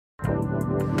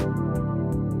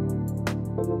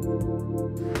Hello,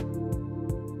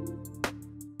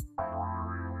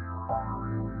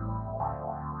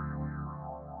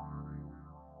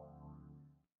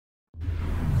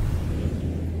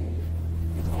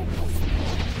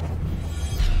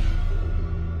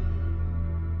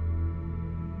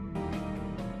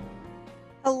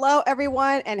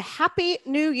 everyone, and happy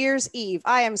New Year's Eve.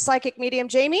 I am Psychic Medium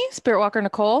Jamie. Spiritwalker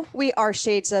Nicole. We are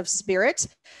Shades of Spirit.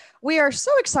 We are so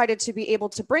excited to be able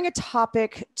to bring a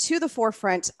topic to the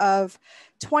forefront of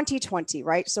 2020,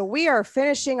 right? So we are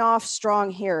finishing off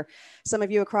strong here. Some of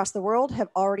you across the world have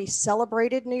already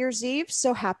celebrated New Year's Eve,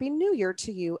 so happy New Year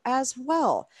to you as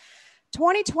well.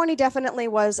 2020 definitely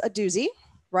was a doozy,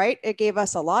 right? It gave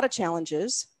us a lot of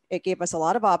challenges. It gave us a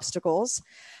lot of obstacles.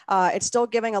 It's still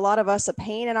giving a lot of us a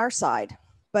pain in our side.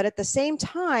 But at the same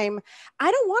time,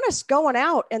 I don't want us going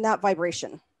out in that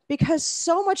vibration because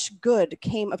so much good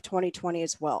came of 2020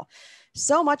 as well.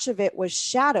 So much of it was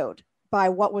shadowed by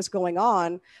what was going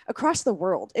on across the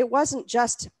world. It wasn't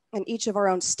just in each of our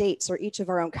own states or each of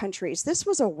our own countries. This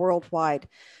was a worldwide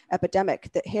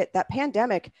epidemic that hit. That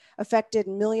pandemic affected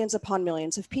millions upon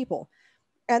millions of people.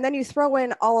 And then you throw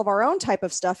in all of our own type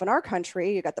of stuff in our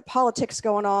country. You got the politics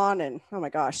going on and, oh my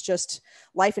gosh, just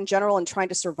life in general and trying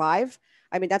to survive.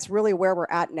 I mean, that's really where we're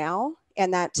at now.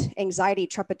 And that anxiety,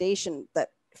 trepidation, that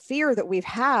fear that we've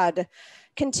had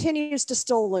continues to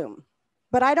still loom.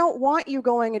 But I don't want you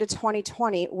going into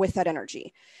 2020 with that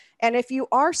energy. And if you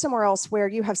are somewhere else where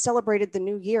you have celebrated the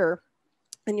new year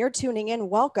and you're tuning in,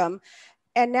 welcome.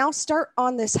 And now start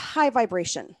on this high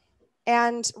vibration.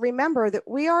 And remember that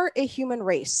we are a human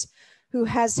race who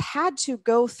has had to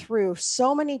go through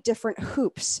so many different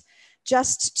hoops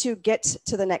just to get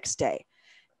to the next day.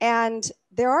 And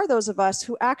there are those of us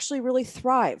who actually really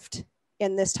thrived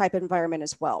in this type of environment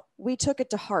as well. We took it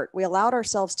to heart. We allowed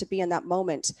ourselves to be in that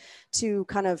moment to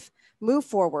kind of move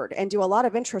forward and do a lot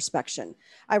of introspection.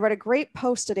 I read a great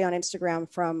post today on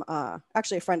Instagram from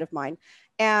actually a friend of mine.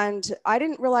 And I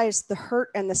didn't realize the hurt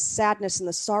and the sadness and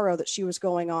the sorrow that she was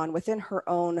going on within her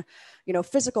own,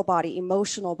 physical body,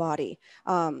 emotional body,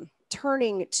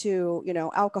 turning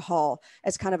to, alcohol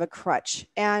as kind of a crutch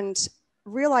and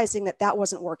realizing that that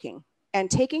wasn't working and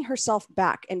taking herself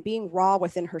back and being raw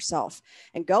within herself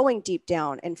and going deep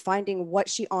down and finding what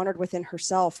she honored within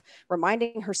herself,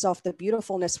 reminding herself the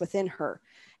beautifulness within her.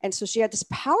 And so she had this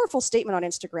powerful statement on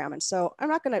Instagram. And so I'm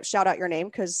not going to shout out your name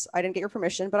because I didn't get your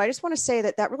permission, but I just want to say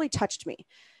that that really touched me.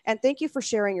 And thank you for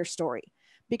sharing your story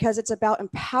because it's about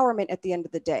empowerment at the end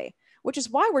of the day, which is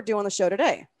why we're doing the show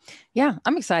today. Yeah,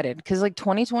 I'm excited because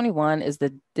 2021 is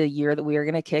the year that we are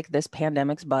going to kick this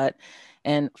pandemic's butt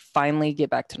and finally get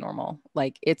back to normal.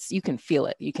 You can feel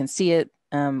it. You can see it.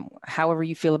 However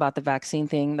you feel about the vaccine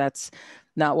thing, that's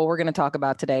not what we're going to talk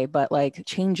about today, but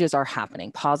changes are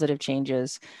happening, positive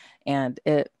changes, and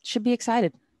it should be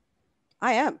excited.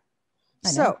 I am.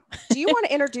 So do you want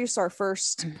to introduce our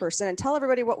first person and tell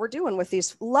everybody what we're doing with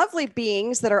these lovely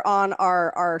beings that are on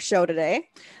our show today?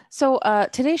 So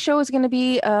today's show is going to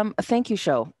be a thank you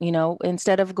show,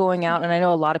 instead of going out. And I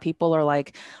know a lot of people are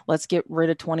like, let's get rid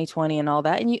of 2020 and all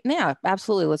that. And yeah,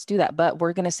 absolutely. Let's do that. But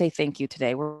we're going to say thank you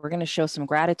today. We're going to show some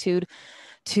gratitude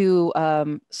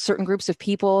to certain groups of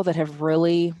people that have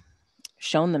really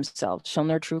shown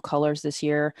their true colors this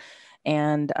year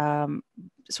and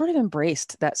sort of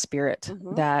embraced that spirit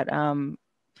that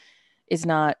is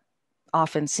not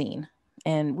often seen.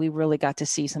 And we really got to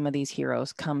see some of these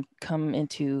heroes come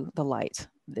into the light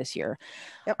this year.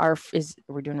 Yep.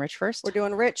 We're doing Rich first? We're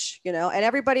doing Rich, and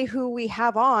everybody who we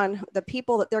have on, the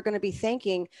people that they're going to be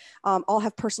thanking, all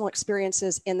have personal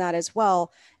experiences in that as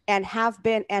well, and have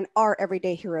been and are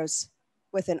everyday heroes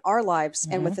within our lives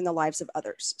and within the lives of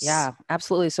others. Yeah,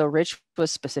 absolutely. So Rich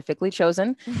was specifically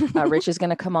chosen. Rich is going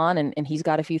to come on and he's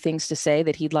got a few things to say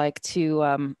that he'd like to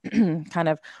kind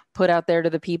of put out there to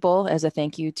the people as a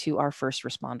thank you to our first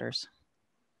responders.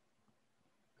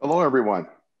 Hello, everyone.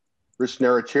 Rich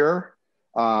Narich here.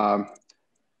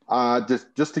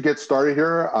 Just to get started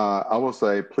here, I was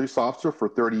a police officer for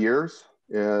 30 years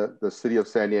in the city of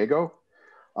San Diego.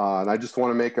 And I just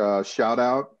want to make a shout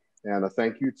out and a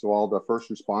thank you to all the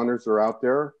first responders that are out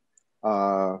there.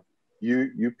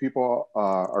 You people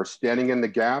are standing in the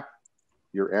gap.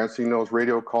 You're answering those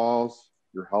radio calls.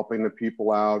 You're helping the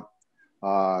people out.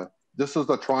 This is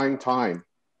a trying time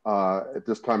at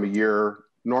this time of year,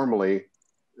 normally,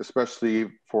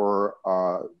 especially for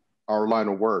our line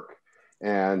of work.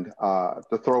 And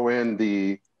to throw in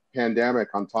the pandemic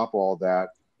on top of all that,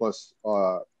 plus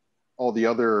all the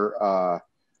other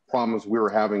problems we were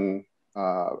having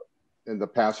in the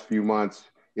past few months,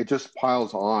 it just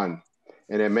piles on,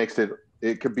 and it makes it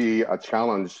could be a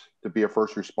challenge to be a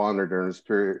first responder during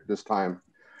this time.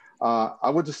 I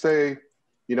would just say,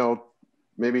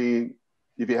 maybe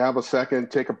if you have a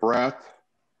second, take a breath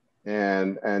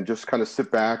and just kind of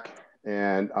sit back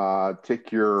and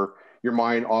take your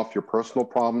mind off your personal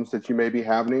problems that you may be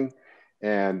having,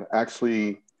 and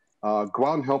actually go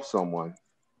out and help someone.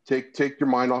 Take your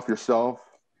mind off yourself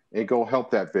and go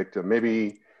help that victim.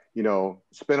 Maybe,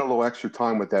 spend a little extra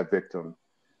time with that victim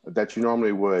that you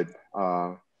normally would.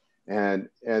 And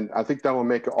I think that will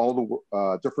make all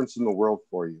the difference in the world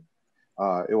for you.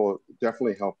 It will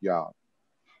definitely help you out.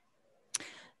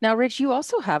 Now, Rich, you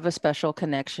also have a special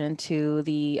connection to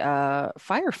the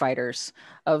firefighters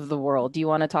of the world. Do you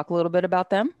want to talk a little bit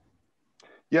about them?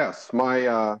 Yes,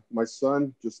 my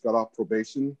son just got off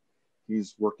probation.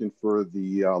 He's working for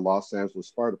the Los Angeles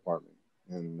Fire Department,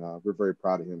 and we're very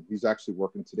proud of him. He's actually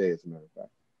working today, as a matter of fact.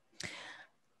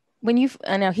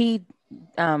 I know he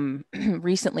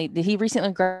did he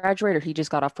recently graduate, or he just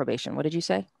got off probation? What did you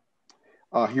say?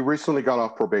 He recently got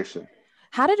off probation.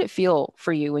 How did it feel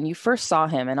for you when you first saw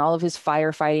him and all of his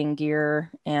firefighting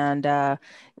gear and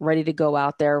ready to go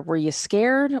out there? Were you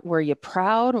scared? Were you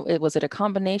proud? Was it a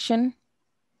combination?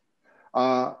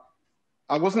 I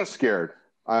wasn't scared.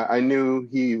 I knew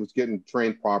he was getting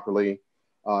trained properly.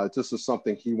 This is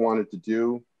something he wanted to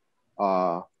do.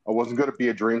 I wasn't going to be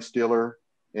a dream stealer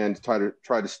and try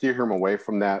to steer him away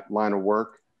from that line of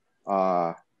work.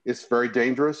 It's very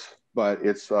dangerous, but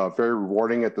it's very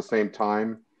rewarding at the same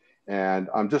time. And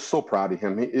I'm just so proud of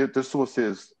him. This was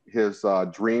his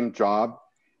dream job,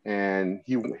 and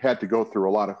he had to go through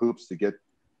a lot of hoops to get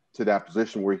to that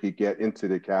position where he could get into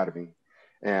the academy.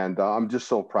 And I'm just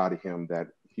so proud of him that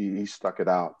he stuck it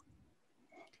out.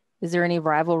 Is there any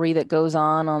rivalry that goes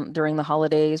on during the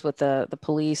holidays with the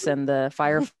police and the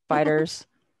firefighters?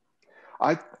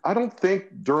 I don't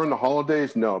think during the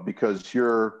holidays, no, because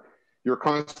you're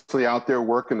constantly out there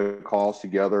working the calls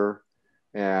together,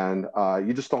 and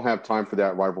you just don't have time for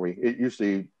that rivalry. It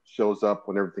usually shows up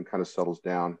when everything kind of settles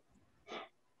down.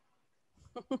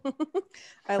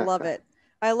 I love it.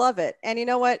 I love it. And you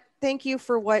know what? Thank you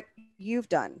for what you've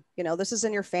done. This is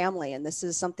in your family, and this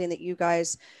is something that you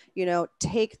guys,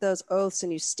 take those oaths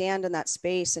and you stand in that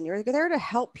space, and you're there to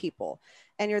help people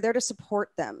and you're there to support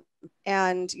them.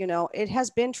 And, it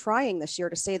has been trying this year,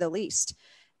 to say the least.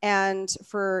 And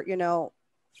for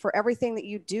everything that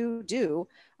you do,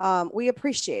 we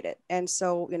appreciate it. And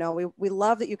so, we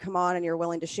love that you come on and you're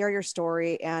willing to share your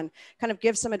story and kind of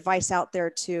give some advice out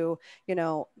there to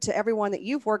everyone that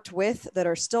you've worked with that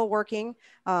are still working.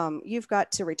 You've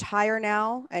got to retire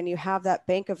now, and you have that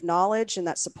bank of knowledge and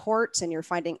that support, and you're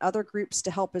finding other groups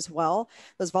to help as well.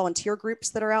 Those volunteer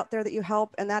groups that are out there that you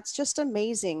help. And that's just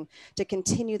amazing to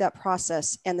continue that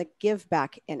process and the give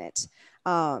back in it.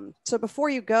 So before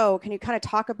you go, can you kind of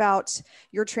talk about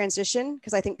your transition?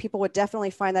 Because I think people would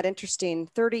definitely find that interesting.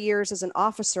 30 years as an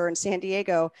officer in San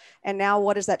Diego, and now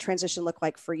what does that transition look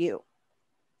like for you?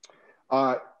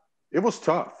 It was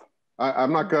tough.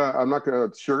 I'm not gonna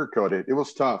sugarcoat it. It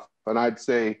was tough, and I'd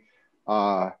say,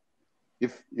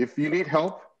 if you need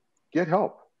help, get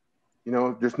help.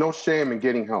 There's no shame in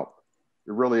getting help.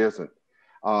 There really isn't.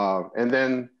 And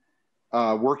then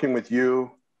working with you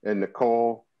and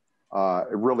Nicole.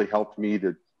 It really helped me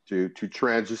to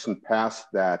transition past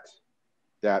that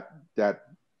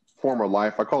former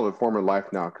life. I call it former life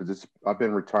now because I've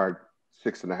been retired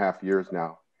 6.5 years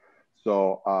now.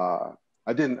 So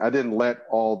I didn't let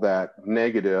all that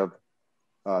negative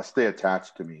stay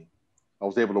attached to me. I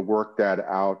was able to work that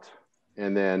out,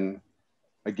 and then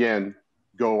again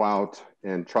go out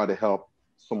and try to help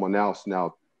someone else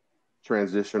now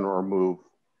transition or move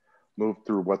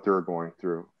through what they're going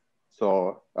through.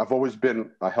 So I've always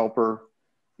been a helper,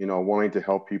 wanting to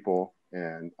help people,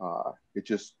 and it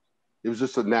was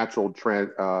just a natural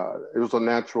it was a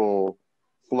natural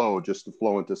flow, just to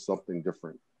flow into something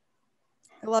different.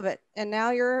 I love it. And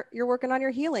now you're working on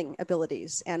your healing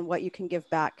abilities and what you can give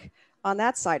back on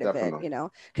that side of it.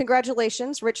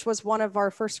 Congratulations. Rich was one of our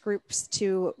first groups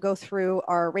to go through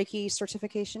our Reiki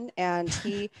certification, and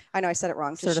I know I said it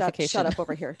wrong. Just shut up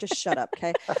over here. Just shut up.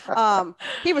 Okay.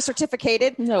 He was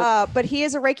certificated, but he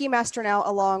is a Reiki master now,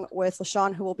 along with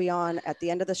LaShawn, who will be on at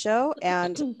the end of the show,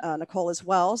 and Nicole as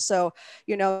well. So,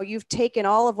 you've taken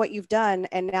all of what you've done,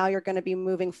 and now you're going to be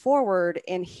moving forward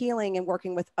in healing and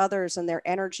working with others and their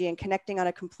energy and connecting on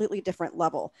a completely different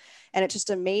level. And it's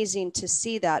just amazing to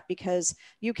see that, because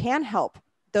you can help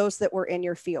those that were in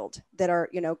your field that are,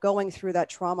 going through that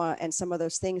trauma and some of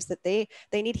those things that they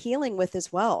need healing with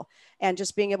as well. And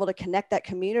just being able to connect that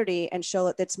community and show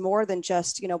that it's more than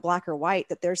just, black or white,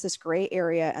 that there's this gray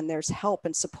area and there's help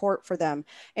and support for them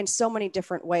in so many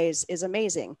different ways is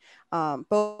amazing.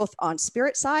 Both on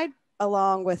spirit side,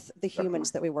 along with the humans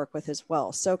that we work with as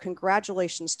well. So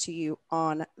congratulations to you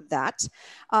on that.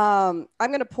 I'm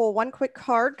going to pull one quick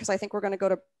card because I think we're going to go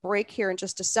to break here in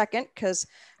just a second because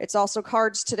it's also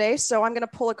cards today. So I'm going to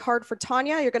pull a card for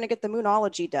Tanya. You're going to get the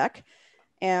Moonology deck.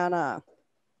 And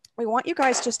we want you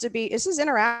guys just to be, this is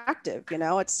interactive,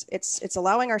 it's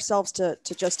allowing ourselves to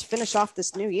just finish off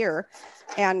this new year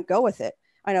and go with it.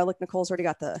 I know, look, Nicole's already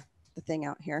got the thing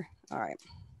out here. All right,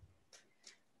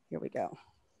 here we go.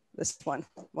 This one.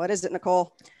 What is it,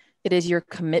 Nicole? It is your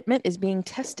commitment is being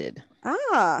tested.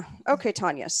 Okay,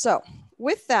 Tanya. So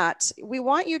with that, we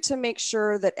want you to make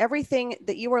sure that everything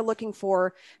that you are looking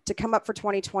for to come up for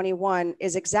 2021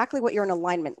 is exactly what you're in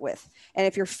alignment with. And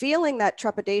if you're feeling that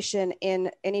trepidation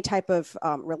in any type of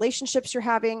relationships you're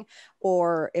having,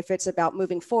 or if it's about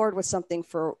moving forward with something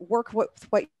for work, what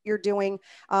you're doing,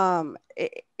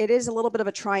 it is a little bit of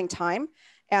a trying time.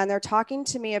 And they're talking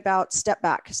to me about step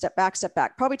back,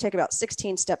 probably take about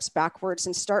 16 steps backwards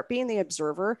and start being the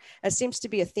observer. It seems to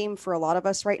be a theme for a lot of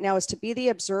us right now, is to be the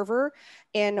observer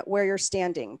in where you're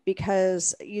standing,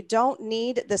 because you don't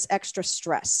need this extra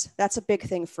stress. That's a big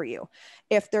thing for you.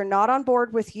 If they're not on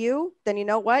board with you, then you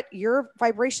know what? Your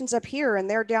vibration's up here and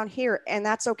they're down here, and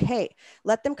that's okay.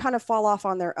 Let them kind of fall off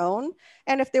on their own.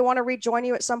 And if they want to rejoin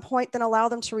you at some point, then allow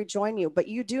them to rejoin you, but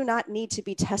you do not need to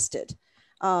be tested.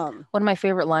 One of my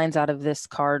favorite lines out of this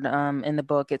card in the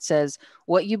book, it says,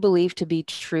 what you believe to be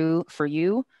true for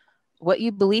you, what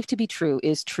you believe to be true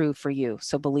is true for you.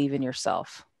 So believe in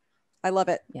yourself. I love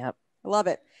it. Yep. I love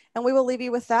it. And we will leave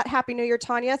you with that. Happy New Year,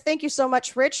 Tanya. Thank you so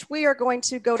much, Rich. We are going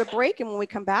to go to break. And when we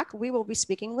come back, we will be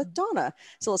speaking with Donna.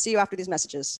 So we'll see you after these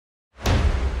messages.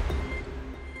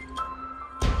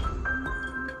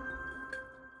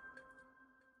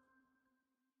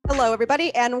 Hello,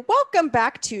 everybody, and welcome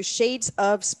back to Shades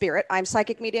of Spirit. I'm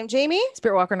Psychic Medium Jamie.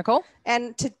 Spiritwalker Nicole.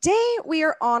 And today we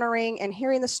are honoring and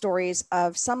hearing the stories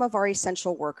of some of our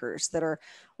essential workers that are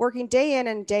working day in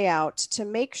and day out to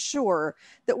make sure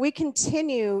that we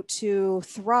continue to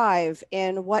thrive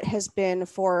in what has been,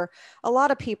 for a lot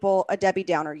of people, a Debbie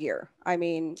Downer year. I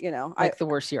mean, like the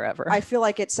worst year ever. I feel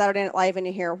like it's Saturday Night Live and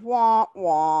you hear wah,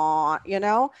 wah,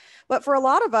 but for a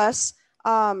lot of us,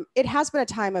 it has been a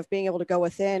time of being able to go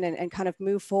within and kind of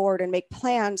move forward and make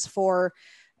plans for,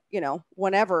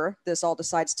 whenever this all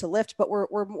decides to lift, but we're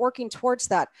working towards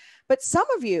that. But some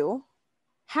of you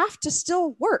have to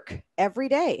still work every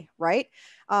day, right?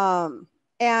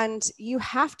 And you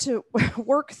have to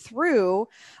work through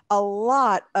a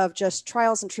lot of just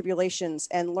trials and tribulations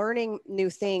and learning new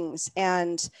things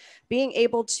and being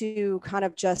able to kind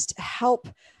of just help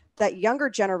that younger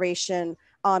generation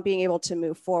on being able to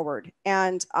move forward.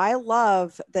 And I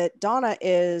love that Donna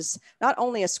is not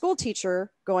only a school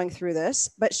teacher going through this,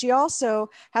 but she also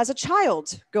has a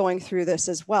child going through this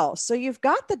as well. So you've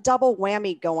got the double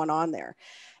whammy going on there.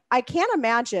 I can't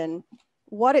imagine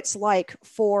what it's like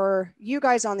for you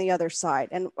guys on the other side.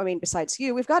 And I mean, besides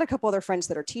you, we've got a couple other friends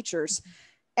that are teachers.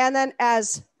 And then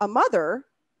as a mother,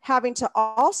 having to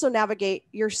also navigate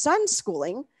your son's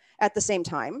schooling at the same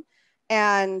time.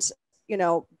 And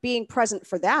being present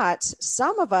for that,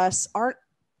 some of us aren't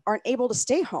able to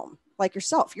stay home like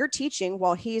yourself. You're teaching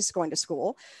while he's going to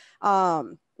school.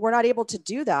 We're not able to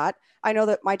do that. I know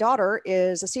that my daughter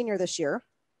is a senior this year.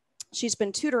 She's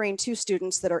been tutoring 2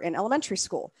 students that are in elementary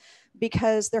school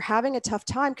because they're having a tough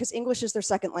time because English is their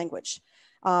second language.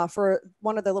 For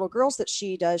one of the little girls that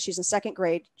she does, she's in 2nd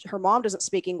grade. Her mom doesn't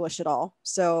speak English at all.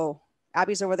 So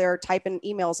Abby's over there typing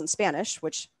emails in Spanish,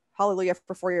 which hallelujah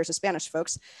for 4 years of Spanish,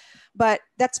 folks. But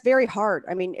that's very hard.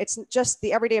 I mean, it's just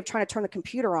the everyday of trying to turn the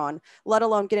computer on, let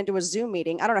alone get into a Zoom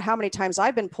meeting. I don't know how many times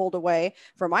I've been pulled away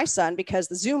from my son because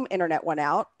the Zoom internet went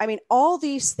out. I mean, all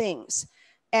these things.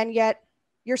 And yet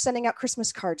you're sending out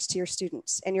Christmas cards to your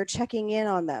students and you're checking in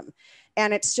on them.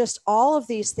 And it's just all of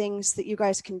these things that you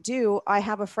guys can do. I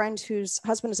have a friend whose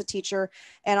husband is a teacher,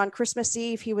 and on Christmas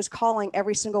Eve, he was calling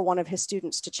every single one of his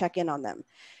students to check in on them.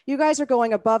 You guys are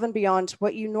going above and beyond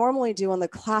what you normally do in the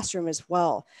classroom as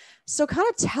well. So kind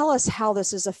of tell us how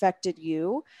this has affected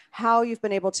you, how you've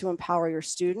been able to empower your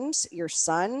students, your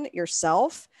son,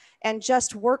 yourself, and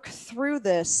just work through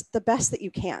this the best that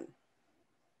you can.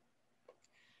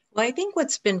 Well, I think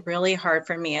what's been really hard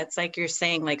for me, it's like you're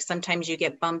saying, like sometimes you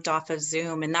get bumped off of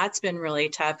Zoom, and that's been really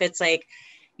tough. It's like,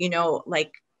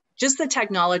 just the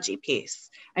technology piece.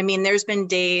 I mean, there's been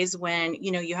days when,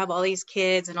 you know, you have all these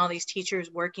kids and all these teachers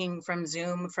working from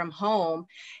Zoom from home.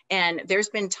 And there's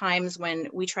been times when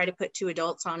we try to put 2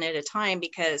 adults on at a time,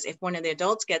 because if one of the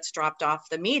adults gets dropped off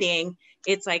the meeting,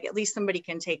 it's like, at least somebody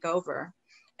can take over.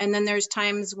 And then there's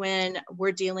times when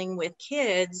we're dealing with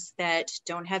kids that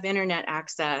don't have internet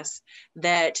access,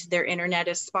 that their internet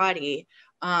is spotty,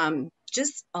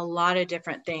 just a lot of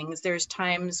different things. There's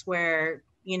times where,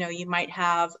 you know, you might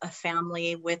have a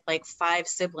family with like 5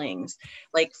 siblings,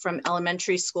 like from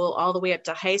elementary school all the way up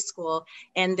to high school,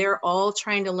 and they're all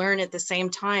trying to learn at the same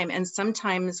time, and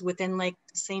sometimes within like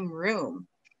the same room.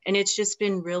 And it's just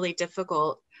been really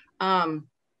difficult.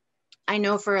 I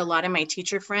know for a lot of my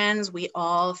teacher friends, we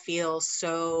all feel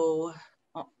so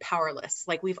powerless.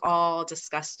 Like we've all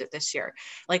discussed it this year.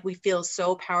 Like we feel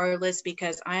so powerless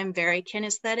because I'm very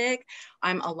kinesthetic.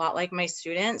 I'm a lot like my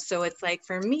students. So it's like,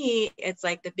 for me, it's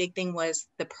like the big thing was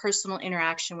the personal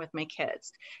interaction with my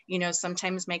kids. You know,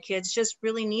 sometimes my kids just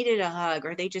really needed a hug,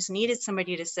 or they just needed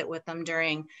somebody to sit with them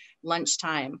during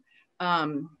lunchtime.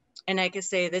 And I could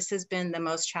say this has been the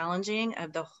most challenging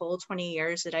of the whole 20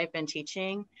 years that I've been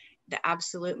teaching, the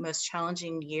absolute most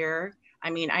challenging year. I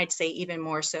mean, I'd say even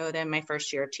more so than my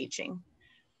first year of teaching.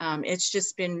 It's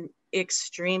just been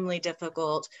extremely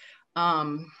difficult.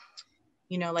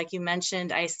 You know, like you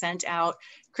mentioned, I sent out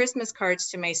Christmas cards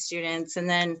to my students, and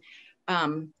then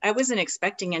I wasn't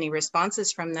expecting any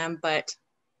responses from them, but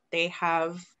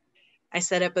I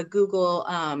set up a Google,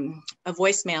 a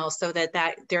voicemail so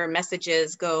that their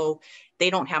messages go, they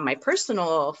don't have my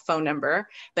personal phone number,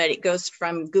 but it goes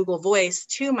from Google Voice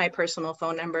to my personal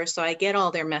phone number. So I get all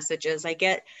their messages. I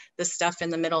get the stuff in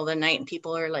the middle of the night, and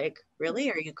people are like, really?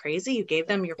 Are you crazy? You gave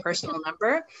them your personal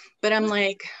number? But I'm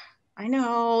like, I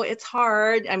know it's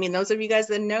hard. I mean, those of you guys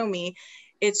that know me,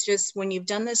 it's just when you've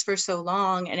done this for so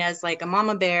long, and as like a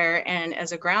mama bear and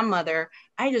as a grandmother,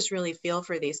 I just really feel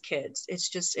for these kids. It's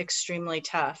just extremely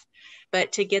tough.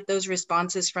 But to get those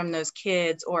responses from those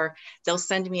kids, or they'll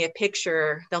send me a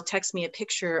picture, they'll text me a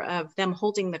picture of them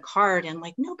holding the card, and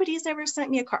like, nobody's ever sent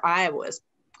me a card. I was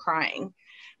crying,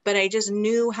 but I just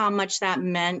knew how much that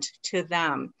meant to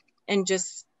them. And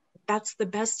just, that's the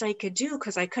best I could do,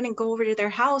 because I couldn't go over to their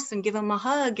house and give them a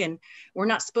hug. And we're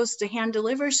not supposed to hand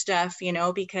deliver stuff, you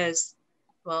know, because,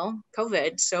 well,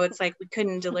 COVID. So it's like we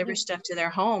couldn't deliver stuff to their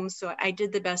homes. So I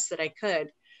did the best that I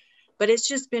could. But it's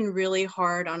just been really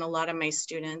hard on a lot of my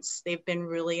students. They've been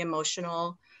really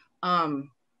emotional.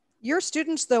 Your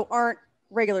students, though, aren't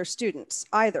regular students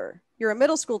either. You're a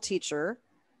middle school teacher.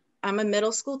 I'm a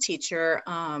middle school teacher,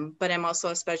 but I'm also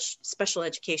a special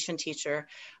education teacher.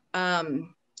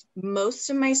 Most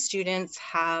of my students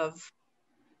have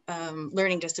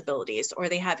learning disabilities, or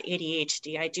they have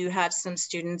ADHD. I do have some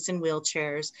students in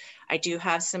wheelchairs. I do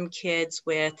have some kids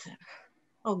with,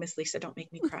 oh, Miss Lisa, don't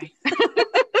make me cry.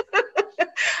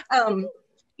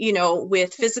 You know,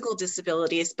 with physical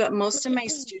disabilities, but most of my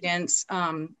students,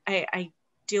 I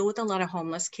deal with a lot of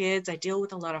homeless kids. I deal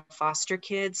with a lot of foster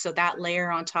kids. So that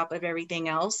layer on top of everything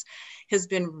else has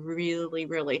been really,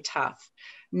 really tough.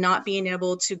 Not being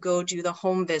able to go do the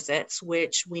home visits,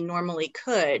 which we normally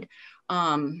could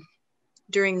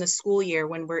during the school year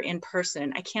when we're in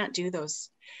person. I can't do those.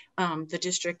 The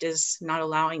district is not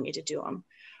allowing me to do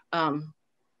them.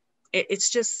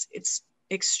 It's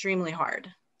extremely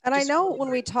hard. And Just I know really when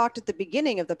hard. we talked at the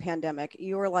beginning of the pandemic,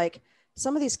 you were like,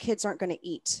 some of these kids aren't going to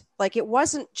eat. Like, it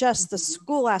wasn't just the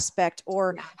school aspect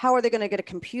or how are they going to get a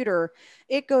computer.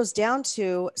 It goes down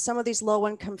to some of these low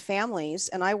income families.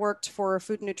 And I worked for a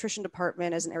food and nutrition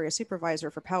department as an area supervisor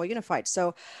for Powell Unified.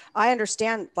 So I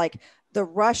understand like the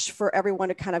rush for everyone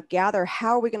to kind of gather,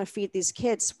 how are we going to feed these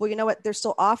kids? Well, you know what? They're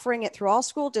still offering it through all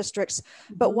school districts.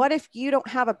 But what if you don't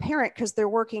have a parent because they're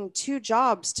working 2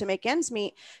 jobs to make ends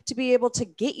meet to be able to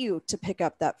get you to pick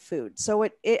up that food? So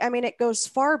I mean, it goes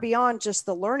far beyond just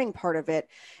the learning part of it.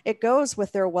 It goes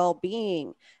with their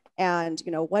well-being. And,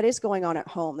 you know, what is going on at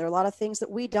home? There are a lot of things that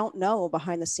we don't know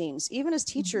behind the scenes. Even as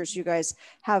teachers, you guys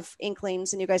have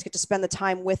inklings and you guys get to spend the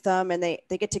time with them, and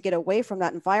they get to get away from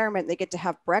that environment. They get to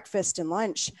have breakfast and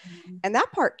lunch. And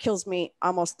that part kills me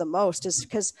almost the most, is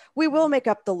because we will make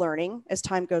up the learning as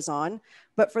time goes on.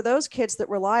 But for those kids that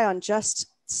rely on just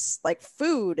like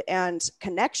food and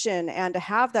connection and to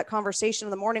have that conversation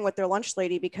in the morning with their lunch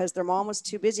lady because their mom was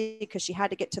too busy because she had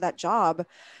to get to that job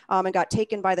and got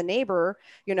taken by the neighbor,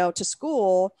 you know, to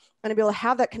school, and to be able to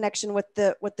have that connection with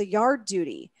the yard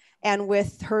duty and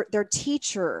with their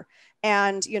teacher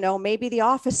and, you know, maybe the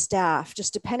office staff,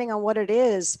 just depending on what it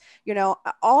is. You know,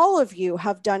 all of you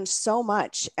have done so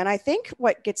much. And I think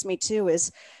what gets me too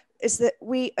is is that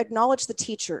we acknowledge the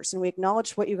teachers and we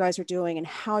acknowledge what you guys are doing and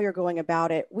how you're going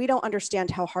about it. We don't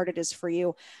understand how hard it is for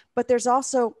you, but there's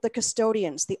also the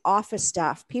custodians, the office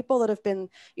staff, people that have been,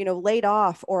 laid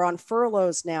off or on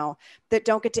furloughs now that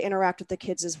don't get to interact with the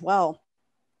kids as well.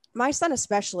 My son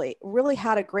especially really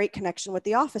had a great connection with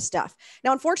the office staff.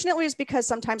 Now, unfortunately, it's because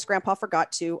sometimes grandpa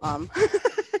forgot to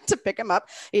to pick him up.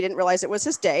 He didn't realize it was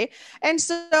his day. And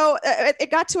so it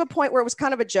got to a point where it was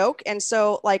kind of a joke. And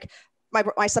so like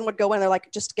my son would go in, they're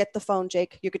like, just get the phone,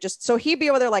 Jake. You could just, so he'd be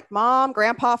over there like, Mom,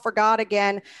 Grandpa forgot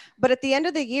again. But at the end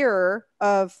of the year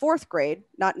of fourth grade,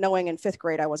 not knowing in fifth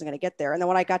grade I wasn't going to get there. And then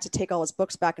when I got to take all his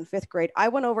books back in fifth grade, I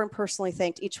went over and personally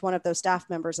thanked each one of those staff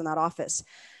members in that office,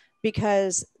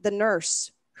 because the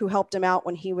nurse who helped him out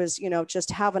when he was,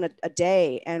 just having a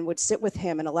day and would sit with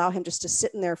him and allow him just to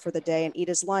sit in there for the day and eat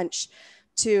his lunch,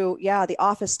 to, the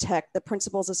office tech, the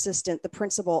principal's assistant, the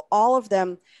principal, all of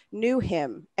them knew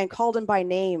him and called him by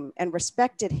name and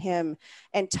respected him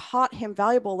and taught him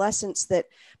valuable lessons that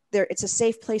it's a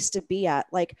safe place to be at.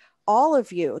 Like all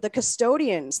of you, the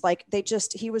custodians, like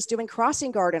he was doing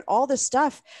crossing guard and all this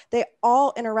stuff. They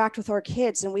all interact with our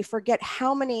kids, and we forget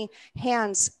how many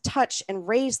hands touch and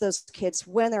raise those kids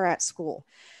when they're at school.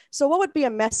 So what would be a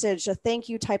message, a thank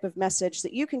you type of message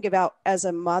that you can give out as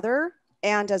a mother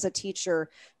and as a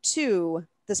teacher to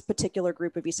this particular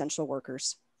group of essential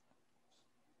workers?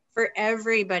 For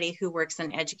everybody who works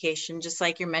in education, just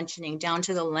like you're mentioning, down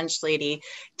to the lunch lady,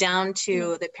 down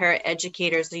to the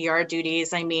paraeducators, the yard duties,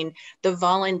 the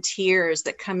volunteers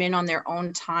that come in on their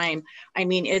own time.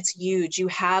 It's huge. You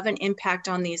have an impact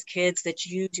on these kids that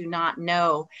you do not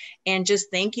know. And just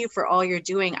thank you for all you're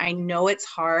doing. I know it's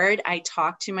hard. I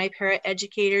talk to my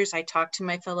paraeducators, I talk to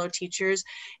my fellow teachers,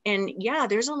 and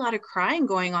there's a lot of crying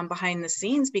going on behind the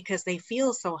scenes because they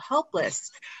feel so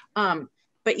helpless.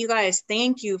 But you guys,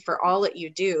 thank you for all that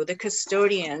you do. The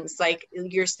custodians, like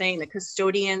you're saying, the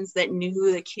custodians that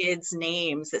knew the kids'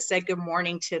 names, that said good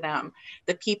morning to them,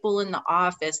 the people in the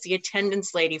office, the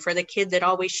attendance lady for the kid that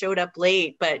always showed up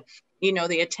late, but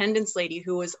the attendance lady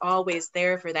who was always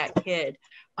there for that kid.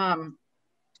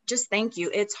 Just thank you.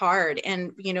 It's hard.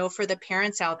 And, for the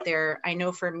parents out there, I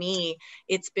know for me,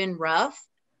 it's been rough.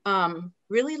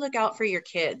 Really look out for your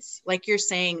kids. Like you're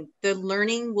saying, the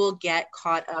learning will get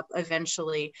caught up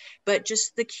eventually, but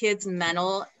just the kids'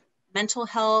 mental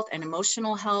health and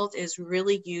emotional health is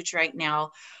really huge right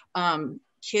now.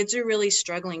 Kids are really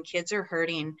struggling. Kids are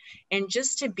hurting, and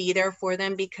just to be there for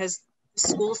them, because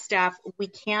school staff, we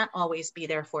can't always be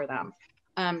there for them.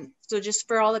 So just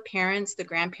for all the parents, the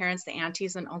grandparents, the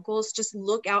aunties and uncles, just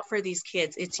look out for these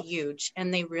kids. It's huge,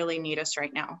 and they really need us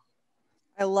right now.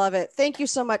 I love it. Thank you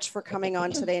so much for coming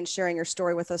on today and sharing your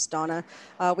story with us, Donna.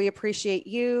 We appreciate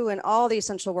you and all the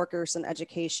essential workers in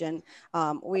education.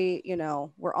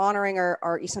 We're honoring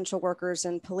our essential workers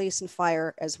in police and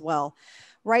fire as well.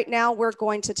 Right now, we're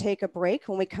going to take a break.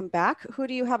 When we come back, who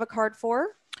do you have a card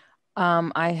for?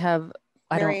 I have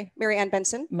Mary Ann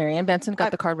Benson. Mary Ann Benson, got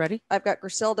the card ready. I've got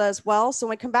Griselda as well. So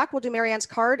when we come back, we'll do Mary Ann's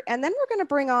card, and then we're going to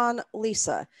bring on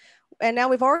Lisa. And now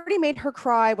we've already made her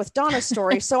cry with Donna's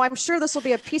story, so I'm sure this will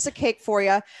be a piece of cake for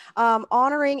you,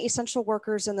 honoring essential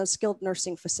workers in those skilled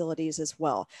nursing facilities as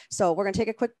well. So we're going to take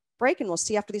a quick break, and we'll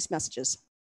see you after these messages.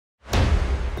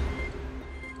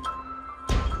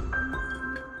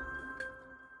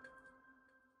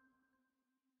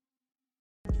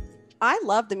 I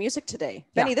love the music today.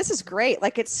 Benny, this is great.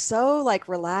 Like, it's so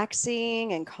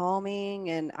relaxing and calming,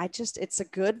 and it's a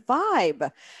good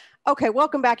vibe. Okay,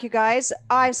 welcome back, you guys.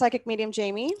 I'm Psychic Medium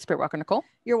Jamie. Spiritwalker Nicole.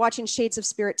 You're watching Shades of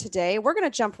Spirit today. We're going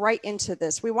to jump right into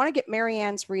this. We want to get Mary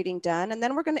Ann's reading done, and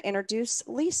then we're going to introduce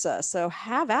Lisa. So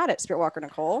have at it, Spiritwalker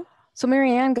Nicole. So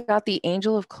Mary Ann got the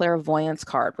Angel of Clairvoyance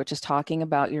card, which is talking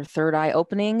about your third eye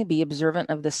opening. Be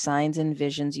observant of the signs and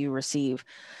visions you receive.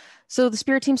 So the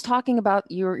spirit team's talking about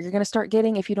you're going to start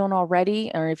getting, if you don't already,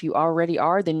 or if you already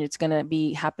are, then it's going to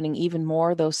be happening even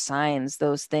more, those signs,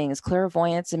 those things.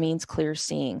 Clairvoyance, it means clear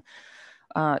seeing.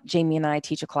 Jamie and I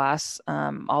teach a class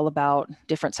all about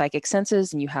different psychic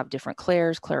senses, and you have different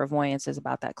clairs. Clairvoyance is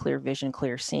about that clear vision,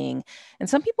 clear seeing. And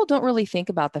some people don't really think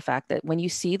about the fact that when you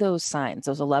see those signs,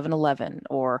 those 1111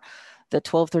 or the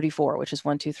 1234, which is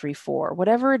 1, 2, 3, 4,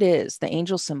 whatever it is, the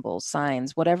angel symbols,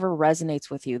 signs, whatever resonates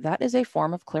with you, that is a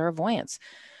form of clairvoyance.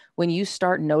 When you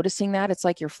start noticing that, it's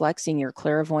like you're flexing your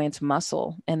clairvoyance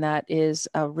muscle. And that is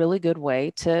a really good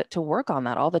way to work on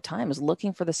that all the time, is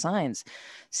looking for the signs,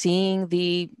 seeing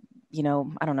the,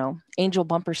 angel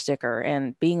bumper sticker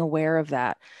and being aware of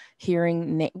that,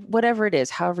 hearing whatever it is,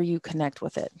 however you connect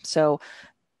with it. So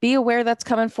be aware that's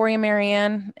coming for you, Mary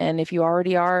Ann. And if you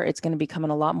already are, it's going to be coming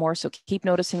a lot more. So keep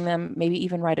noticing them, maybe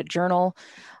even write a journal.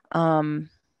 and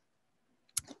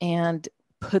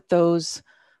put those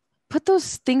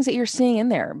things that you're seeing in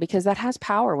there, because that has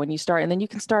power when you start, and then you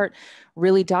can start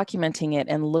really documenting it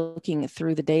and looking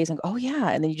through the days and go, oh yeah.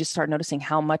 And then you just start noticing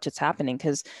how much it's happening,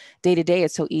 because day to day,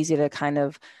 it's so easy to kind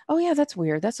of, oh yeah, that's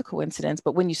weird. That's a coincidence.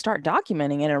 But when you start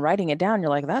documenting it and writing it down, you're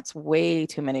like, that's way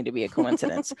too many to be a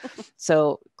coincidence.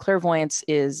 So clairvoyance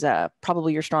is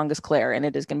probably your strongest clair, and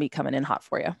it is going to be coming in hot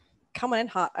for you. Coming in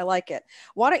hot. I like it.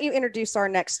 Why don't you introduce our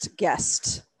next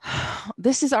guest?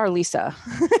 This is our Lisa.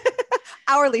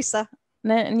 Our Lisa.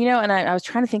 And I was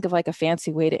trying to think of like a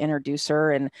fancy way to introduce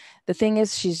her. And the thing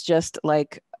is, she's just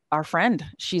like our friend.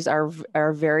 She's our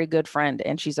very good friend.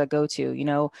 And she's a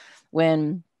go-to,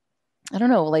 when, I don't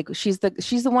know, like she's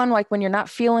the one, like when you're not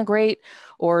feeling great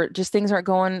or just things aren't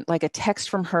going, like a text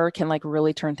from her can like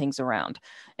really turn things around.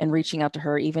 And reaching out to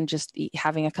her, even just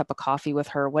having a cup of coffee with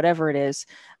her, whatever it is,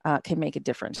 can make a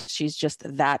difference. She's just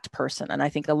that person. And I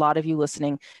think a lot of you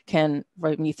listening can,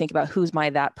 when you think about who's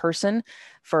that person,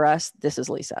 for us, this is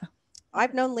Lisa.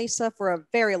 I've known Lisa for a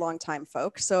very long time,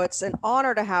 folks. So it's an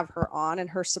honor to have her on, and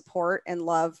her support and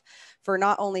love for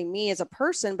not only me as a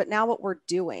person, but now what we're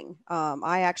doing.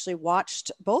 I actually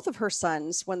watched both of her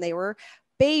sons when they were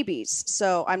babies.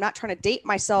 So I'm not trying to date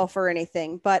myself or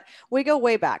anything, but we go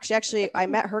way back. I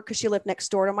met her because she lived next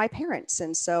door to my parents.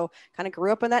 And so kind of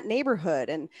grew up in that neighborhood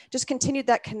and just continued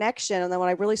that connection. And then when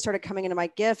I really started coming into my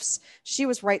gifts, she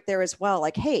was right there as well.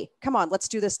 Like, hey, come on, let's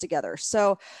do this together.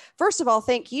 So first of all,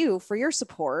 thank you for your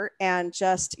support and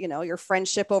just, your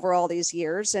friendship over all these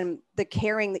years and the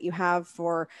caring that you have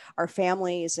for our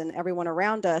families and everyone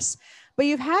around us. But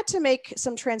you've had to make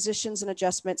some transitions and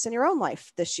adjustments in your own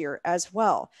life this year as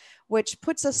well, which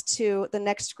puts us to the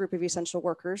next group of essential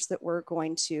workers that we're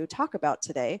going to talk about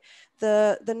today,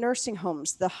 the nursing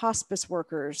homes, the hospice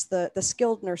workers, the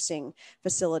skilled nursing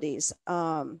facilities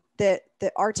that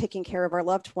are taking care of our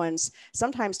loved ones,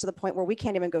 sometimes to the point where we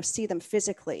can't even go see them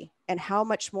physically. And how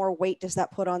much more weight does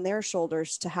that put on their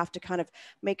shoulders to have to kind of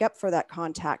make up for that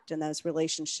contact and those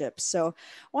relationships? So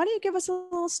why don't you give us a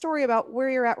little story about where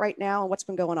you're at right now and what's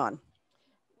been going on?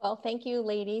 Well, thank you,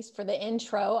 ladies, for the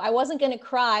intro. I wasn't going to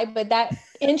cry, but that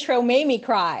intro made me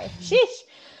cry. Sheesh.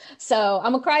 So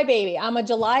I'm a crybaby. I'm a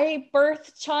July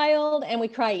birth child, and we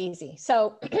cry easy.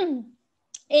 So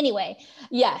anyway,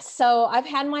 yes. So I've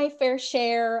had my fair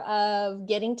share of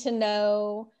getting to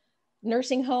know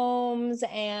nursing homes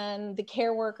and the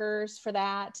care workers for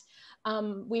that.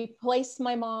 We placed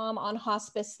my mom on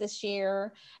hospice this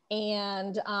year,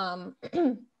 and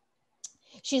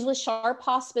she's with Sharp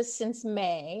Hospice since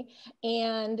May.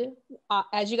 And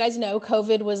as you guys know,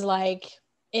 COVID was like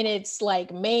in its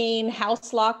like main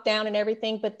house lockdown and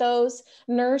everything. But those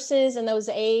nurses and those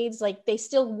aides, like they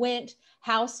still went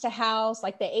house to house.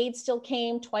 Like the aide still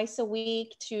came twice a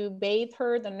week to bathe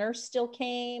her. The nurse still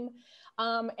came.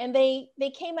 And they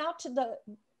came out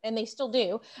and they still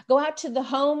do, go out to the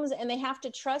homes, and they have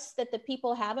to trust that the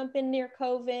people haven't been near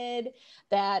COVID,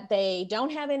 that they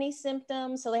don't have any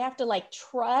symptoms. So they have to like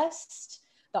trust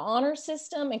the honor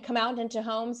system and come out into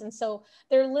homes. And so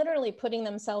they're literally putting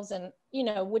themselves in,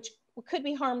 which could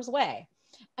be harm's way.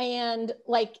 And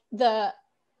like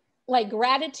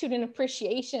gratitude and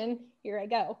appreciation, here I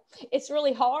go. It's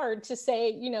really hard to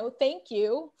say, thank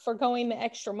you for going the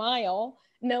extra mile,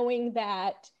 knowing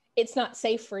that it's not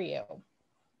safe for you.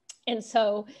 And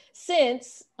so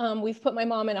since we've put my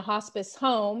mom in a hospice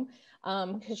home,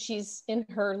 because she's in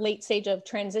her late stage of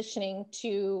transitioning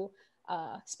to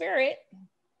spirit,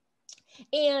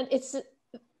 and it's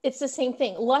the same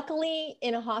thing. Luckily,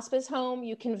 in a hospice home,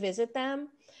 you can visit them.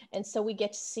 And so we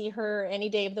get to see her any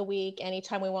day of the week,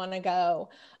 anytime we want to go,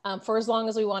 for as long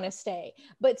as we want to stay.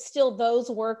 But still, those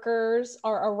workers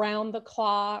are around the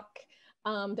clock.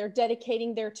 They're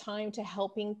dedicating their time to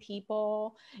helping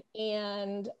people.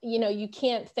 And, you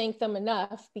can't thank them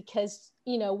enough, because,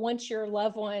 once your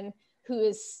loved one who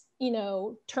is,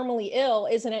 terminally ill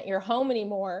isn't at your home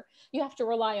anymore, you have to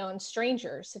rely on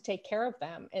strangers to take care of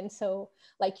them. And so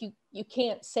like, you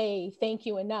can't say thank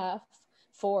you enough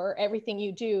for everything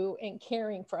you do in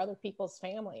caring for other people's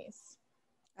families.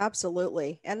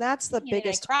 Absolutely. And that's the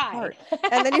biggest part.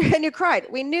 And then you cried.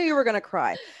 We knew you were going to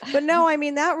cry. But no, I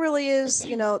mean, that really is,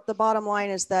 the bottom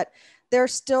line is that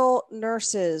there's still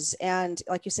nurses and,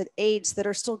 like you said, aides that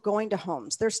are still going to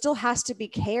homes. There still has to be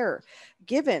care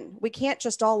given. We can't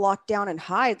just all lock down and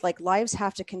hide. Like, lives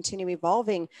have to continue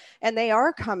evolving, and they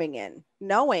are coming in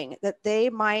knowing that they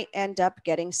might end up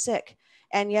getting sick.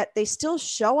 And yet they still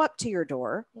show up to your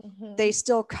door. Mm-hmm. They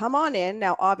still come on in,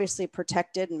 now obviously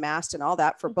protected and masked and all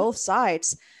that for both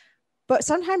sides. But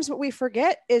sometimes what we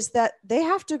forget is that they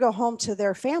have to go home to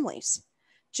their families.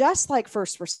 just like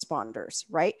first responders,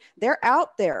 right? They're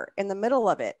out there in the middle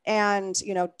of it. And,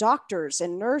 doctors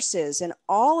and nurses and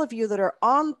all of you that are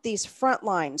on these front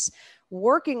lines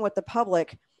working with the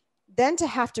public, then to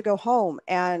have to go home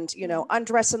and,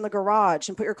 undress in the garage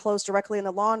and put your clothes directly in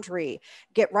the laundry,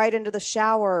 get right into the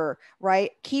shower,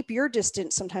 right? Keep your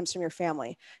distance sometimes from your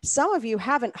family. Some of you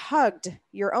haven't hugged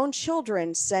your own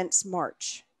children since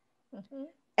March. Mm-hmm.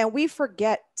 And we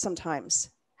forget sometimes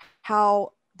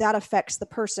how that affects the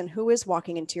person who is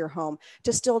walking into your home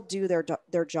to still do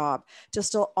their job, to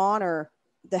still honor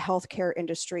the healthcare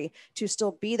industry, to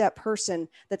still be that person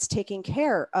that's taking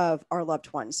care of our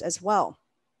loved ones as well.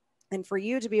 And for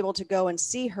you to be able to go and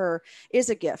see her is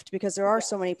a gift, because there are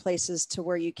so many places to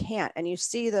where you can't. And you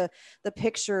see the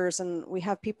pictures, and we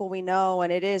have people we know,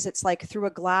 and it's like through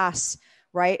a glass,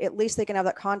 right? At least they can have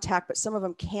that contact, but some of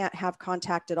them can't have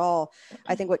contact at all.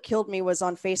 I think what killed me was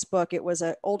on Facebook. It was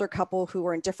an older couple who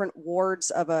were in different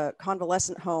wards of a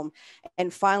convalescent home.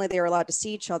 And finally they were allowed to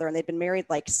see each other, and they'd been married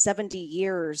like 70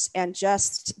 years. And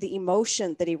just the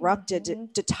emotion that erupted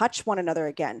to touch one another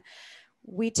again.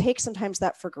 We take sometimes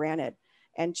that for granted,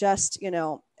 and just,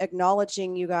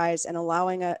 acknowledging you guys and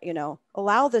allowing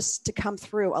allow this to come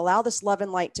through, allow this love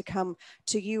and light to come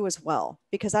to you as well,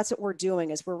 because that's what we're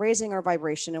doing, is we're raising our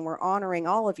vibration and we're honoring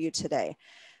all of you today.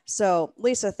 So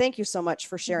Lisa, thank you so much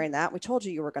for sharing that. We told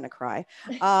you were going to cry.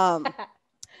 I'm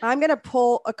going to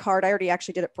pull a card. I already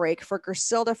actually did it break for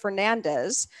Griselda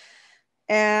Fernandez.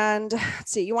 And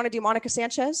let's see, you want to do Monica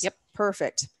Sanchez? Yep.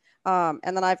 Perfect. And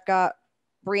then I've got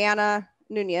Brianna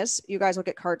Nunez. You guys will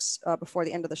get cards before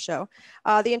the end of the show.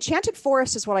 The Enchanted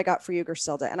Forest is what I got for you,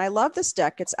 Griselda. And I love this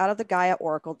deck. It's out of the Gaia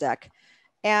Oracle deck.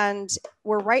 And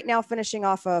we're right now finishing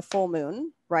off a full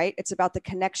moon, right? It's about the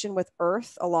connection with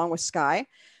Earth along with sky.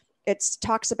 It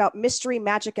talks about mystery,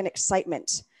 magic, and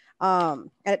excitement. And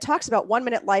it talks about 1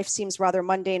 minute life seems rather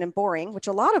mundane and boring, which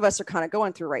a lot of us are kind of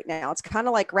going through right now. It's kind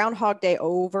of like Groundhog Day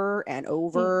over and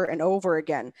over and over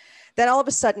again. Then all of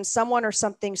a sudden, someone or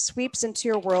something sweeps into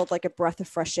your world like a breath of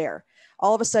fresh air.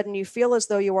 All of a sudden, you feel as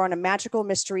though you are on a magical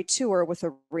mystery tour with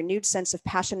a renewed sense of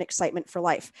passion and excitement for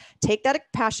life. Take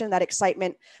that passion, that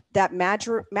excitement, that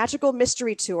magical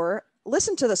mystery tour.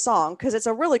 Listen to the song, because it's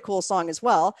a really cool song as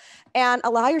well, and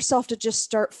allow yourself to just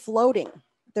start floating.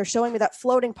 They're showing me that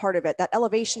floating part of it, that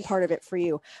elevation part of it for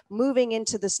you, moving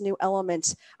into this new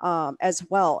element as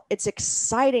well. It's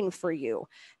exciting for you.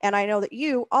 And I know that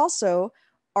you also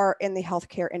are in the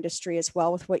healthcare industry as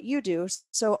well with what you do.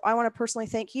 So I want to personally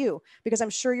thank you, because I'm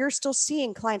sure you're still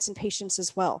seeing clients and patients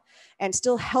as well and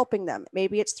still helping them.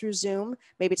 Maybe it's through Zoom,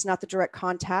 maybe it's not the direct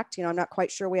contact. I'm not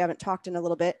quite sure. We haven't talked in a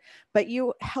little bit, but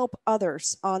you help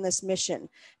others on this mission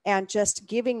and just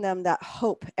giving them that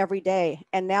hope every day.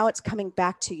 And now it's coming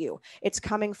back to you. It's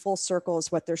coming full circle is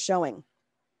what they're showing.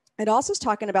 It also is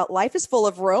talking about life is full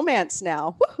of romance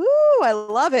now. Woohoo! I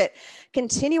love it.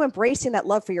 Continue embracing that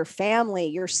love for your family,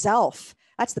 yourself.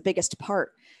 That's the biggest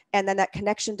part. And then that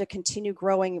connection to continue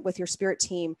growing with your spirit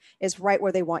team is right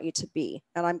where they want you to be.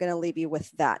 And I'm going to leave you with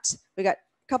that. We got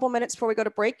a couple minutes before we go to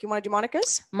break. You want to do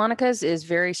Monica's? Monica's is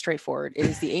very straightforward. It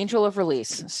is the angel of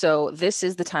release. So this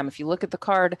is the time. If you look at the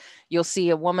card, you'll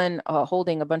see a woman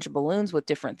holding a bunch of balloons with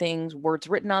different things, words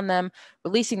written on them,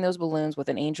 releasing those balloons with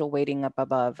an angel waiting up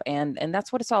above. And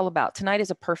that's what it's all about. Tonight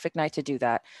is a perfect night to do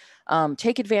that.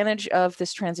 Take advantage of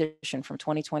this transition from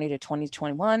 2020 to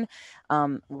 2021.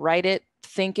 Write it,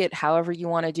 think it, however you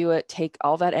want to do it. Take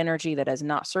all that energy that is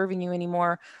not serving you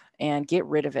anymore and get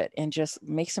rid of it, and just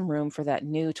make some room for that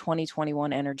new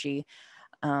 2021 energy.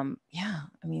 And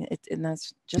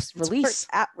that's just release.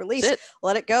 Release.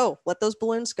 Let it go. Let those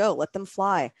balloons go. Let them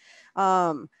fly.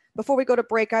 Before we go to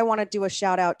break, I want to do a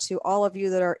shout out to all of you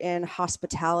that are in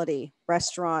hospitality,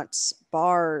 restaurants,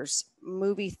 bars,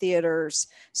 movie theaters,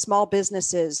 small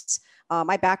businesses.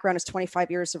 My background is 25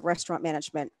 years of restaurant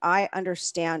management. I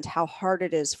understand how hard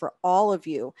it is for all of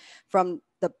you, from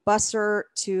the busser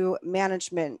to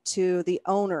management to the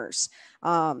owners.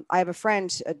 I have a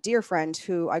friend, a dear friend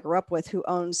who I grew up with, who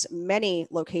owns many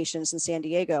locations in San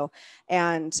Diego,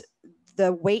 and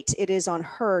the weight it is on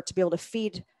her to be able to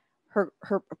feed her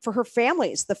for her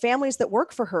families, the families that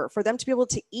work for her, for them to be able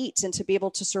to eat and to be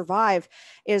able to survive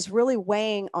is really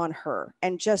weighing on her.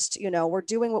 And just, we're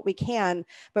doing what we can,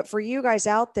 but for you guys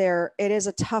out there, it is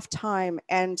a tough time,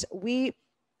 and we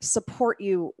support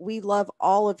you. We love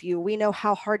all of you. We know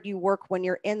how hard you work when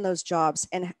you're in those jobs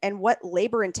and what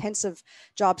labor intensive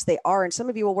jobs they are. And some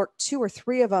of you will work 2 or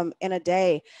 3 of them in a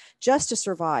day just to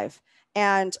survive.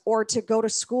 and or to go to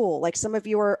school. Like some of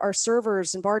you are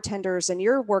servers and bartenders, and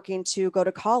you're working to go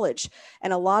to college,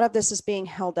 and a lot of this is being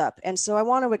held up. And so I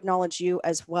want to acknowledge you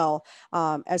as well,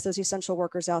 as those essential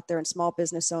workers out there and small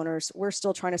business owners. We're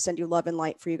still trying to send you love and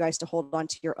light for you guys to hold on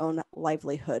to your own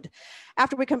livelihood.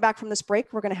 After we come back from this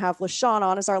break, we're going to have LaShawn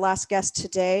on as our last guest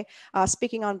today,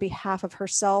 speaking on behalf of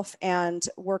herself and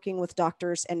working with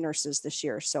doctors and nurses this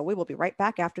year. So we will be right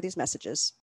back after these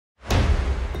messages.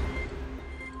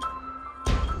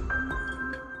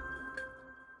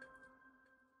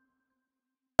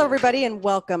 Hello, everybody, and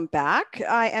welcome back.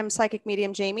 I am Psychic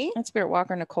Medium Jamie. And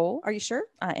Spiritwalker Nicole. Are you sure?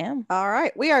 I am. All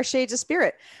right. We are Shades of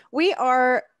Spirit. We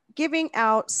are giving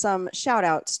out some shout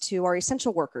outs to our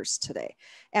essential workers today.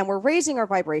 And we're raising our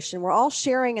vibration. We're all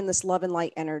sharing in this love and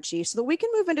light energy so that we can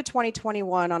move into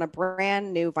 2021 on a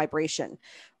brand new vibration,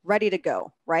 ready to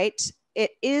go, right?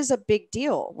 It is a big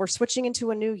deal. We're switching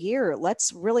into a new year.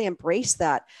 Let's really embrace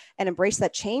that and embrace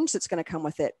that change that's going to come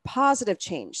with it. Positive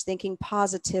change, thinking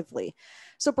positively.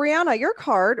 So Brianna, your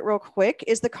card real quick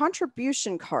is the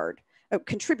contribution card. Oh,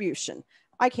 contribution.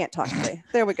 I can't talk today.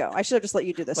 There we go. I should have just let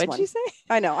you do this one. What'd you say?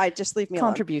 I know. I just leave me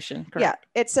alone. Contribution. Correct.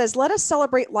 Yeah. It says, let us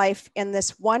celebrate life in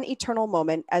this one eternal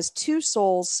moment as two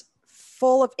souls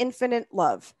full of infinite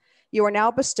love. You are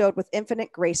now bestowed with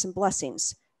infinite grace and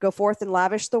blessings. Go forth and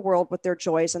lavish the world with their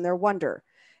joys and their wonder.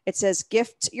 It says,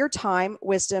 gift your time,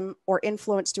 wisdom, or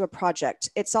influence to a project.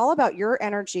 It's all about your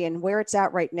energy and where it's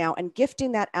at right now and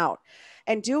gifting that out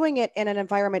and doing it in an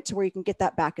environment to where you can get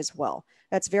that back as well.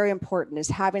 That's very important, is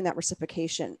having that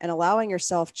reciprocation and allowing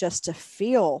yourself just to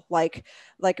feel like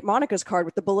Monica's card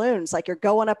with the balloons, like you're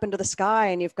going up into the sky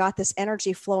and you've got this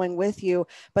energy flowing with you,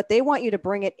 but they want you to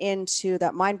bring it into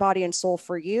that mind, body, and soul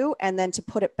for you, and then to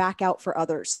put it back out for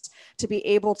others, to be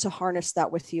able to harness that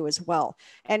with you as well.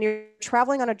 And you're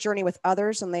traveling on a journey with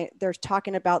others, and they're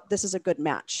talking about this is a good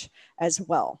match as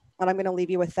well. And I'm going to leave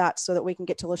you with that so that we can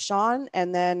get to LaShawn,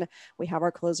 and then we have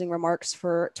our closing remarks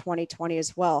for 2020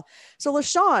 as well. So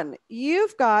LaShawn,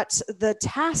 you've got the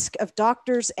task of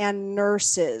doctors and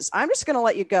nurses. I'm just going to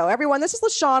let you go. Everyone, this is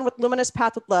LaShawn with Luminous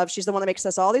Path with Love. She's the one that makes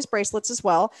us all these bracelets as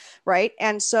well, right?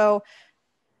 And so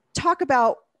talk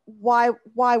about why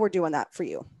we're doing that for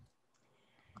you.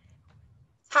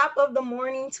 Top of the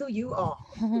morning to you all.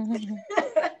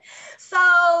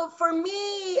 So for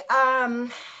me,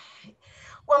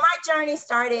 well, my journey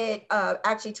started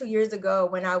actually 2 years ago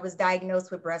when I was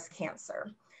diagnosed with breast cancer.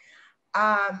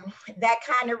 That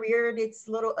kind of reared its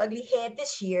little ugly head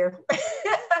this year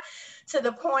to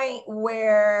the point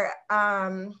where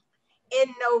in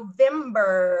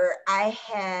November, I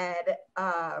had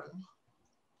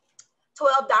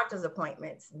 12 doctor's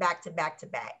appointments back to back to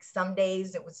back. Some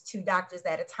days it was 2 doctors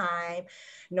at a time.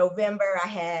 November, I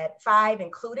had 5,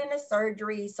 including a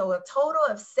surgery. So a total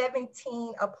of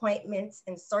 17 appointments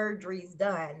and surgeries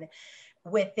done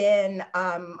within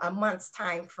a month's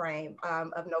time frame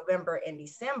of November and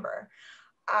December.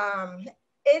 I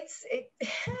said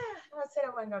I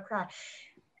wasn't gonna cry.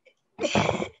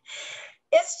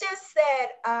 It's just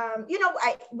that, you know,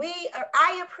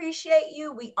 I appreciate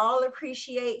you. We all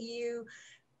appreciate you.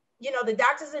 You know, the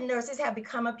doctors and nurses have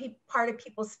become a part of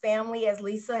people's family, as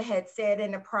Lisa had said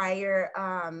in the prior,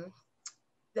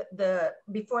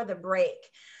 before the break.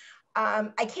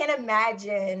 I can't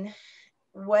imagine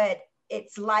what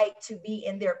it's like to be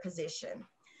in their position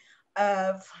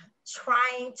of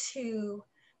trying to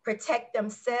protect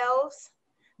themselves,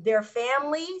 their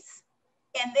families,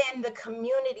 and then the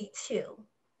community too.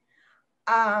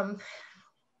 I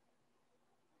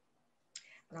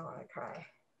don't want to cry.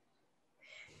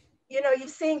 You know, you've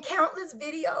seen countless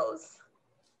videos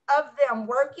of them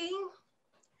working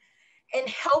and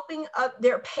helping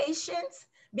their patients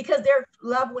because their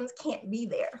loved ones can't be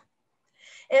there.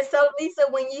 And so, Lisa,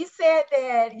 when you said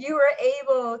that you were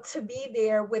able to be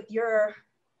there with your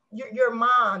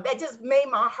mom, that just made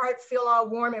my heart feel all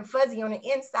warm and fuzzy on the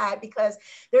inside, because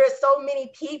there are so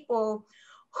many people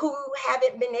who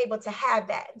haven't been able to have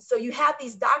that. So you have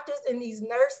these doctors and these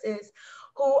nurses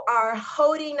who are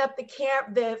holding up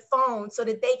the phone so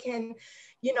that they can,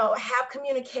 you know, have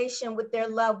communication with their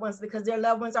loved ones, because their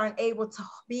loved ones aren't able to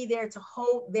be there to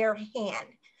hold their hand.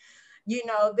 You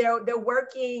know, they're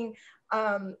working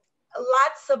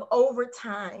lots of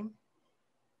overtime,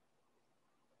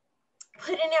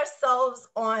 putting themselves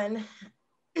on,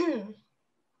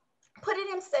 putting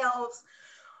themselves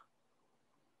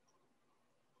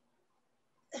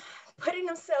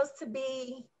to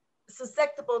be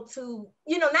susceptible to,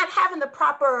 you know, not having the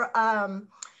proper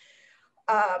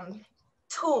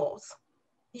tools,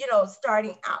 you know,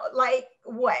 starting out. Like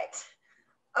what?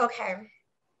 Okay.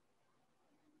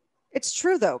 It's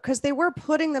true though, because they were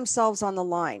putting themselves on the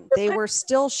line. They were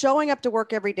still showing up to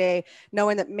work every day,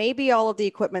 knowing that maybe all of the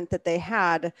equipment that they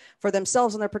had for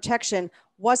themselves and their protection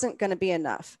wasn't going to be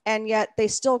enough. And yet they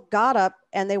still got up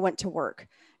and they went to work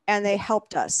and they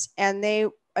helped us. And they,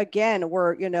 again,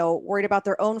 were, worried about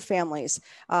their own families.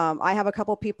 I have a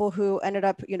couple people who ended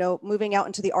up, moving out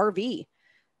into the RV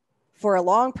for a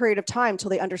long period of time till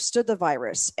they understood the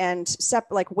virus and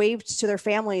waved to their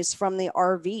families from the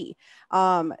RV.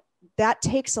 That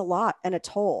takes a lot and a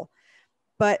toll,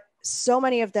 but so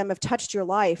many of them have touched your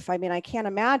life. I mean, I can't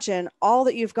imagine all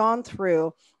that you've gone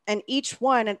through, and each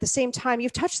one at the same time,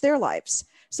 you've touched their lives.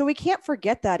 So we can't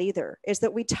forget that either, is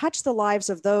that we touch the lives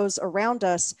of those around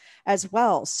us as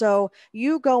well. So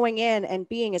you going in and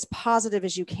being as positive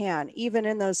as you can, even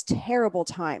in those terrible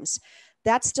times,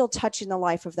 that's still touching the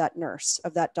life of that nurse,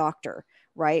 of that doctor,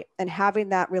 right? And having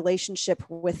that relationship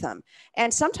with them.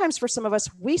 And sometimes for some of us,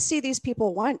 we see these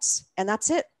people once and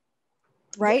that's it,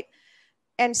 right?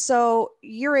 Yeah. And so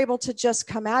you're able to just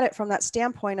come at it from that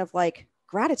standpoint of like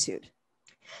gratitude.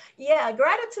 Yeah,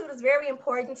 gratitude is very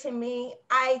important to me.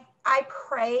 I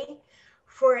pray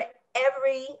for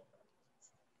every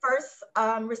first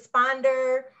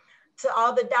responder, to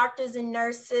all the doctors and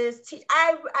nurses.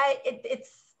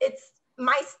 It's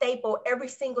my staple every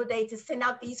single day to send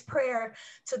out these prayers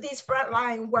to these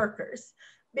frontline workers,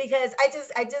 because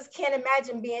I just can't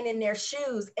imagine being in their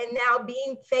shoes and now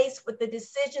being faced with the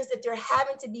decisions that they're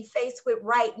having to be faced with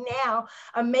right now,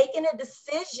 of making a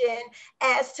decision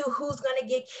as to who's going to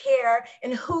get care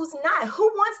and who's not. Who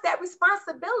wants that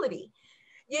responsibility?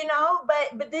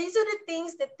 But these are the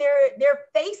things that they're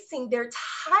facing. They're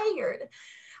tired.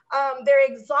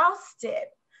 They're exhausted.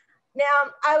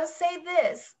 Now, I would say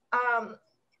this.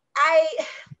 I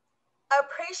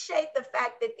appreciate the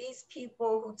fact that these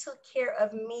people who took care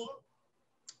of me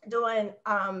doing,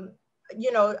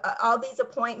 all these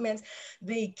appointments,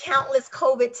 the countless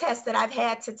COVID tests that I've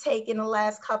had to take in the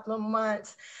last couple of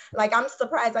months, like I'm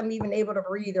surprised I'm even able to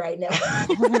breathe right now.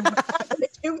 The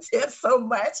Q-tips so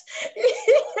much,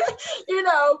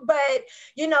 but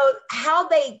how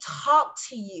they talk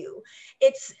to you,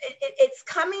 it's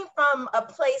coming from a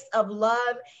place of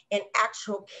love and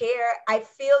actual care. I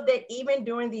feel that even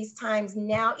during these times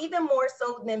now, even more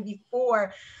so than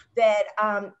before, that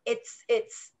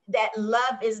it's that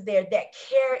love is there, that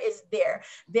care is there.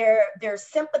 They're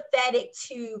sympathetic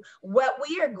to what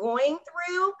we are going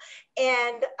through,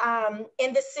 and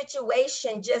in the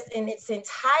situation just in its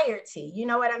entirety. You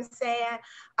know what I'm saying?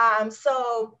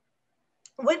 So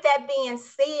with that being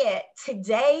said,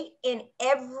 today and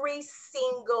every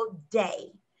single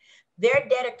day, their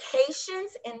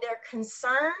dedications and their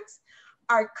concerns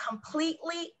are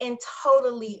completely and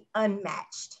totally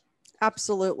unmatched.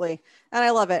 Absolutely. And I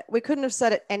love it. We couldn't have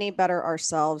said it any better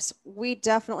ourselves. We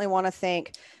definitely want to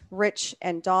thank Rich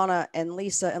and Donna and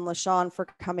Lisa and LaShawn for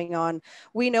coming on.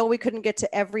 We know we couldn't get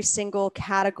to every single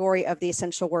category of the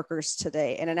essential workers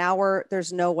today. In an hour,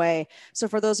 there's no way. So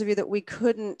for those of you that we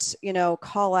couldn't,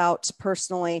 call out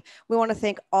personally, we want to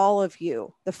thank all of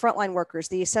you, the frontline workers,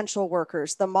 the essential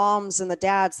workers, the moms and the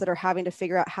dads that are having to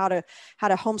figure out how to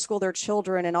homeschool their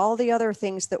children, and all the other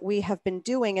things that we have been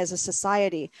doing as a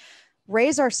society.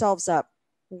 Raise ourselves up,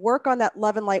 work on that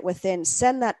love and light within,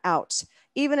 send that out,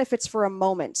 even if it's for a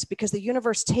moment, because the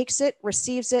universe takes it,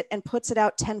 receives it, and puts it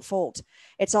out tenfold.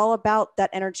 It's all about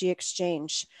that energy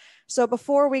exchange. So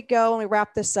before we go and we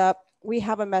wrap this up, we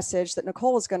have a message that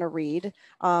Nicole is going to read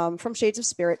from Shades of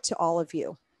Spirit to all of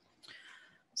you.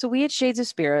 So we at Shades of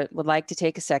Spirit would like to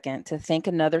take a second to thank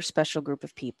another special group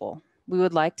of people. We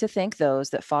would like to thank those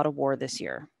that fought a war this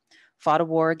year, fought a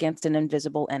war against an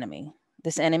invisible enemy.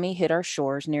 This enemy hit our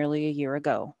shores nearly a year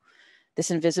ago.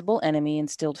 This invisible enemy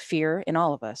instilled fear in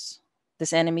all of us.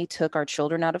 This enemy took our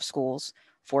children out of schools,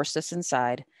 forced us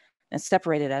inside, and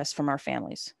separated us from our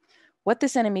families. What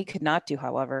this enemy could not do,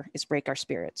 however, is break our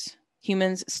spirits.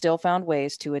 Humans still found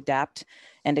ways to adapt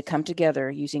and to come together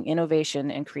using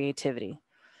innovation and creativity.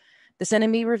 This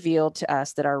enemy revealed to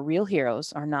us that our real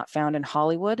heroes are not found in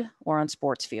Hollywood or on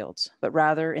sports fields, but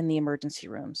rather in the emergency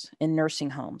rooms, in nursing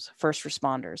homes, first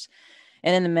responders,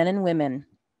 and in the men and women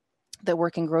that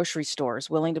work in grocery stores,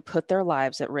 willing to put their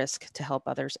lives at risk to help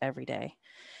others every day.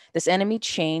 This enemy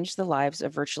changed the lives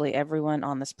of virtually everyone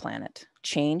on this planet,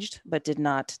 changed but did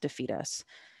not defeat us.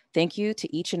 Thank you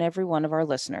to each and every one of our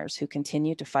listeners who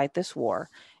continue to fight this war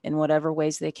in whatever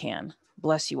ways they can.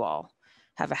 Bless you all.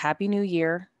 Have a happy new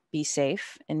year, be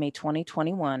safe, and may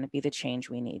 2021 be the change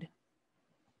we need.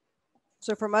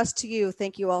 So from us to you,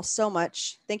 thank you all so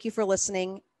much. Thank you for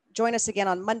listening. Join us again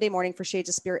on Monday morning for Shades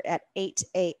of Spirit at 8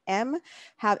 a.m.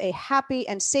 Have a happy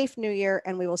and safe new year,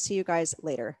 and we will see you guys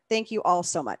later. Thank you all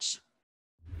so much.